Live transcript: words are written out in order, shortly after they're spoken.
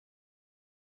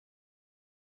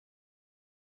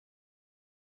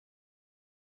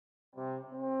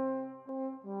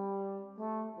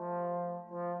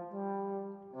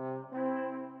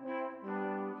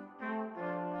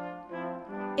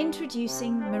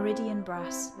Introducing Meridian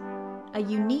Brass, a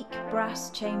unique brass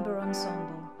chamber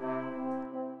ensemble.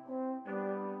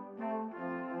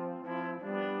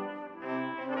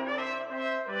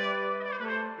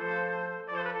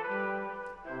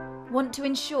 Want to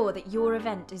ensure that your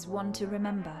event is one to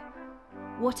remember?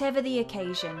 Whatever the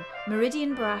occasion,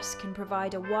 Meridian Brass can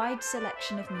provide a wide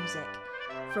selection of music,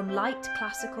 from light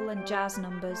classical and jazz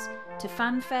numbers to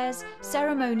fanfares,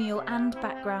 ceremonial and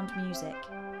background music,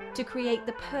 to create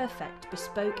the perfect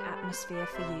bespoke atmosphere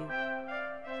for you.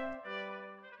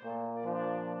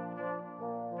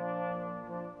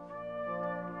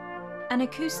 An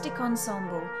acoustic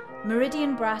ensemble,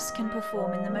 Meridian Brass can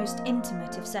perform in the most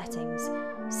intimate of settings,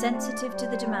 sensitive to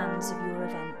the demands of your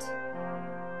event.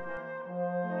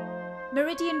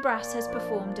 Meridian Brass has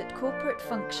performed at corporate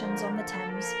functions on the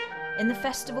Thames, in the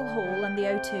Festival Hall and the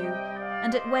O2,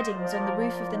 and at weddings on the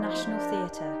roof of the National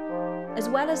Theatre, as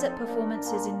well as at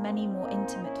performances in many more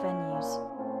intimate venues.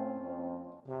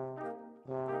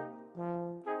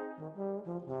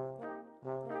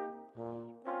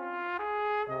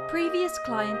 Previous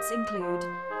clients include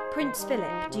Prince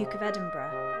Philip, Duke of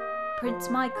Edinburgh, Prince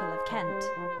Michael of Kent,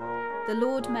 the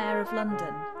Lord Mayor of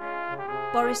London,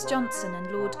 Boris Johnson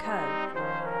and Lord Coe,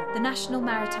 the National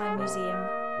Maritime Museum,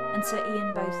 and Sir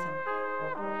Ian Botham.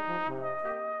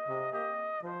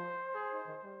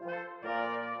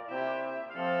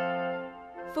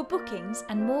 For bookings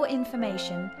and more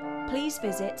information, please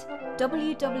visit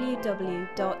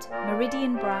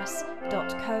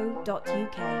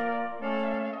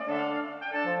www.meridianbrass.co.uk.